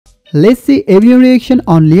Let's see everyone reaction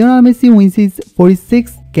on Lionel Messi wins his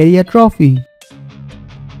 46th career trophy.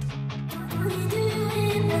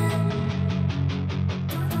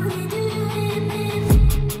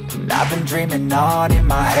 I've been dreaming on in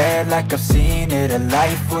my head like I've seen it. A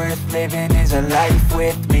life worth living is a life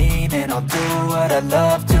with meaning. I'll do what I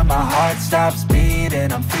love till my heart stops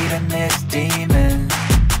beating. I'm feeding this demon.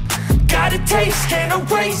 Got a taste,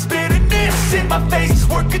 can't erase bitterness in my face.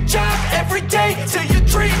 Work a job every day till your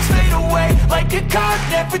dreams fade away. Like a card,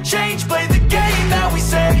 never change, play the game that we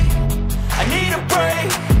say. I need a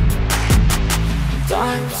break.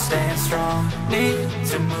 I'm staying strong, need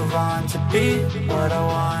to move on to be what I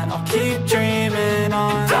want. I'll keep dreaming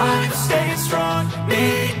on. I'm staying strong,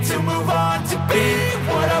 need to move on to be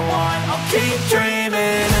what I want. I'll keep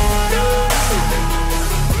dreaming on.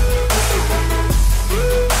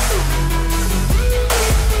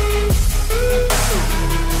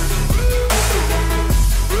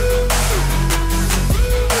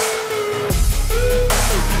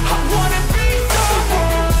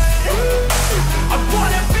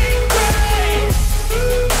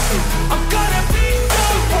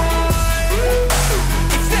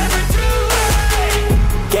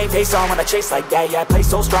 Face on when I chase like that. Yeah, I play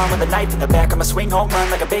so strong with a knife in the back. I'ma swing home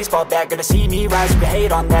run like a baseball bat. Gonna see me rise, you can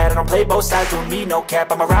hate on that. I don't play both sides, doing me no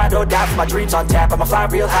cap. I'ma ride or die for my dreams on tap. I'ma fly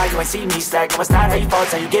real high, you ain't see me slack. No, it's not how you fall,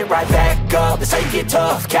 it's how you get right back up. That's how you get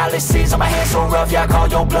tough. Calluses on my hands so rough, yeah, I call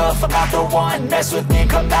your bluff. I'm not the one, mess with me and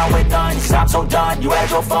come out with none. Cause I'm so done, you had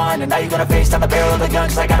your fun. And now you're gonna face down the barrel of the gun.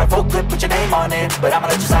 Cause I got a full clip with your name on it. But I'ma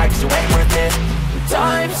let you slide cause you ain't worth it.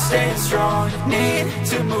 I'm staying strong, need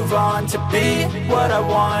to move on to be what I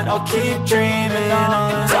want. I'll keep dreaming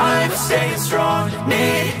on. I'm staying strong,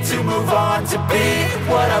 need to move on to be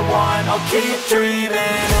what I want. I'll keep dreaming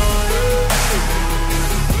on.